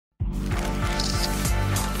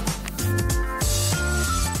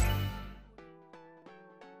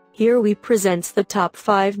Here we presents the top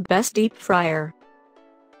 5 best deep fryer.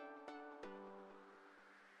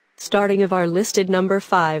 Starting of our listed number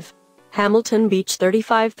 5. Hamilton Beach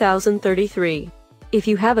 35033. If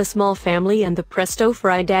you have a small family and the Presto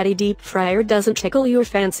FryDaddy deep fryer doesn't tickle your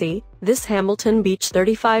fancy, this Hamilton Beach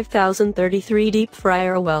 35033 deep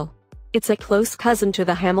fryer will. It's a close cousin to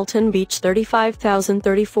the Hamilton Beach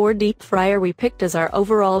 35034 deep fryer we picked as our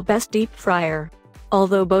overall best deep fryer.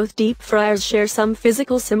 Although both deep fryers share some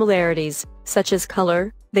physical similarities, such as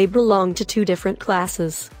color, they belong to two different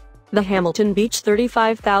classes. The Hamilton Beach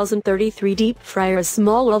 35033 deep fryer is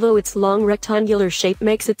small, although its long rectangular shape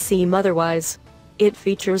makes it seem otherwise. It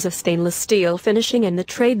features a stainless steel finishing and the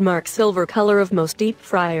trademark silver color of most deep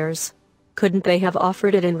fryers. Couldn't they have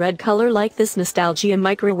offered it in red color like this nostalgia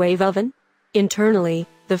microwave oven? Internally,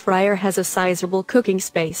 the fryer has a sizable cooking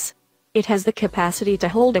space. It has the capacity to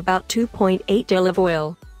hold about 2.8 dill of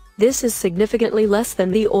oil. This is significantly less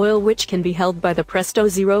than the oil which can be held by the Presto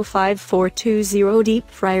 05420 deep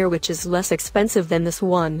fryer, which is less expensive than this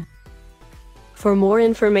one. For more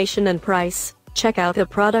information and price, check out the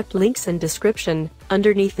product links and description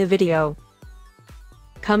underneath the video.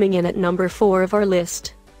 Coming in at number 4 of our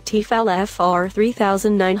list. T-fal FR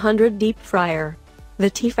 3900 deep fryer. The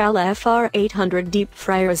T-fal FR 800 deep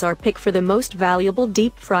fryer is our pick for the most valuable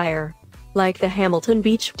deep fryer. Like the Hamilton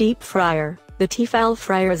Beach deep fryer, the T-fal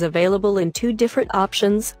fryer is available in two different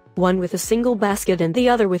options, one with a single basket and the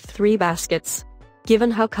other with 3 baskets. Given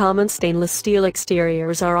how common stainless steel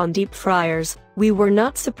exteriors are on deep fryers, we were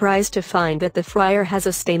not surprised to find that the fryer has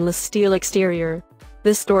a stainless steel exterior.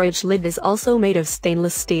 The storage lid is also made of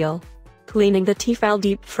stainless steel. Cleaning the T-fal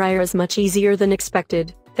deep fryer is much easier than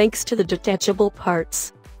expected, thanks to the detachable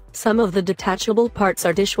parts. Some of the detachable parts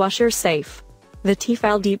are dishwasher safe. The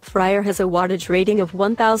T-fal deep fryer has a wattage rating of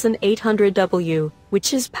 1800 W,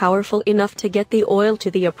 which is powerful enough to get the oil to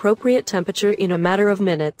the appropriate temperature in a matter of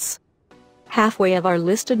minutes. Halfway of our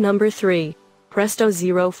listed number 3. Presto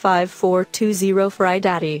 05420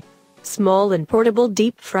 FryDaddy. Small and portable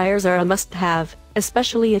deep fryers are a must-have,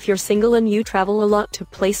 especially if you're single and you travel a lot to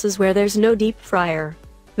places where there's no deep fryer.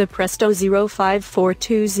 The Presto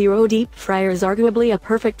 05420 deep fryer is arguably a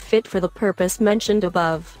perfect fit for the purpose mentioned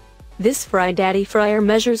above. This FryDaddy fryer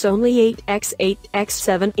measures only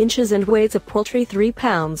 8x8x7 inches and weighs a paltry 3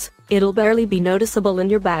 pounds. It'll barely be noticeable in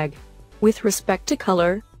your bag. With respect to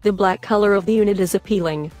color, the black color of the unit is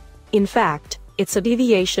appealing. In fact, it's a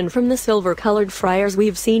deviation from the silver-colored fryers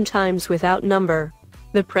we've seen times without number.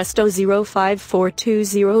 The Presto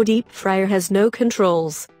 05420 deep fryer has no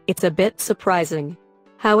controls. It's a bit surprising.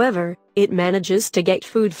 However, it manages to get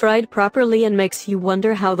food fried properly and makes you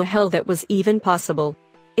wonder how the hell that was even possible.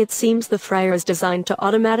 It seems the fryer is designed to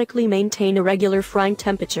automatically maintain a regular frying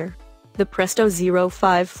temperature. The Presto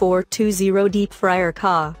 05420 deep fryer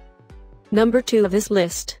Ka. Number 2 of this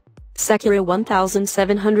list. Secura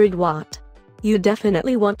 1700 watt. You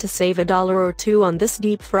definitely want to save $1 or $2 on this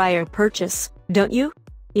deep fryer purchase, don't you?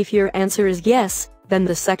 If your answer is yes, then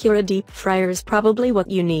the Secura deep fryer is probably what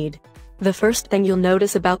you need. The first thing you'll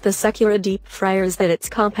notice about the Secura deep fryer is that it's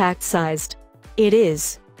compact-sized. It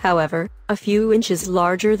is, however, a few inches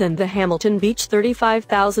larger than the Hamilton Beach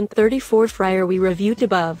 35034 fryer we reviewed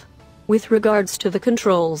above. With regards to the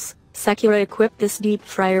controls, Secura equipped this deep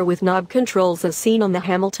fryer with knob controls as seen on the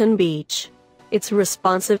Hamilton Beach. It's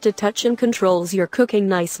responsive to touch and controls your cooking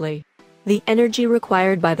nicely. The energy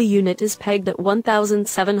required by the unit is pegged at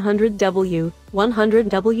 1700 W, 100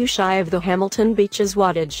 W shy of the Hamilton Beach's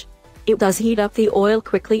wattage. It does heat up the oil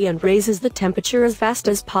quickly and raises the temperature as fast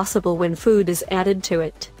as possible when food is added to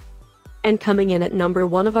it. And coming in at number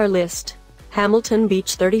 1 of our list. Hamilton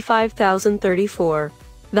Beach 35034.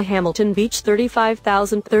 The Hamilton Beach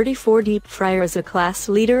 35034 deep fryer is a class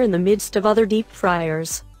leader in the midst of other deep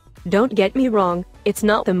fryers. Don't get me wrong, it's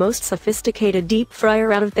not the most sophisticated deep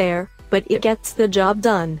fryer out of there, but it gets the job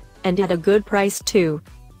done, and at a good price too.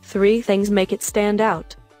 3 things make it stand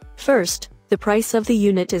out. First, the price of the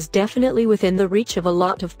unit is definitely within the reach of a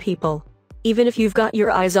lot of people. Even if you've got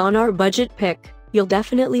your eyes on our budget pick, you'll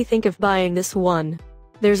definitely think of buying this one.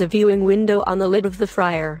 There's a viewing window on the lid of the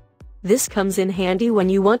fryer. This comes in handy when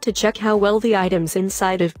you want to check how well the items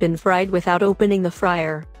inside have been fried without opening the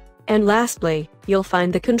fryer. And lastly, you'll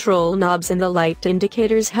find the control knobs and the light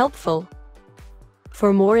indicators helpful.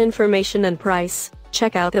 For more information and price,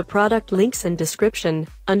 check out the product links and description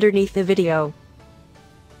underneath the video.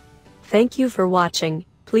 Thank you for watching.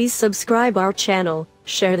 Please subscribe our channel,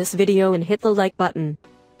 share this video and hit the like button.